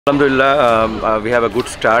Alhamdulillah, we have a good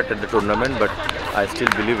start at the tournament, but I still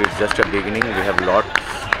believe it's just a beginning. We have a lot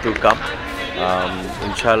to come.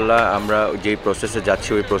 Inshallah, আমরা যেই প্রসেসে যাচ্ছি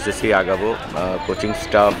ওই প্রসেসেই আগাবো. Coaching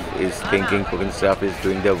staff is thinking, coaching staff is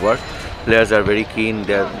doing their work. Players are very keen.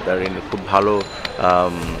 They're in খুব ভালো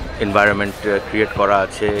environment create করা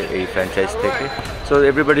আছে এই franchise থেকে. So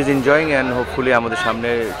everybody is enjoying and hopefully আমাদের সামনে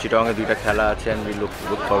চিটাগাংয়ে দুইটা খেলা আছে and we look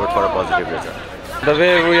forward for a positive result. The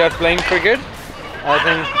way we are playing cricket, I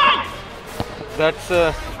think that's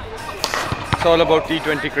it's all about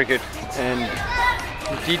T20 cricket, and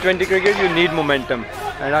in T20 cricket you need momentum,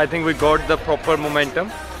 and I think we got the proper momentum.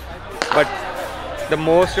 But the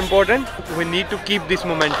most important, we need to keep this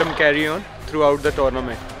momentum carry on throughout the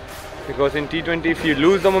tournament, because in T20 if you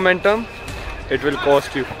lose the momentum, it will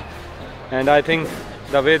cost you. And I think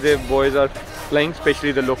the way the boys are playing,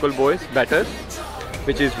 especially the local boys, batters,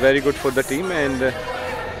 which is very good for the team, and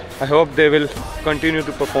I hope they will continue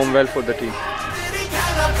to perform well for the team.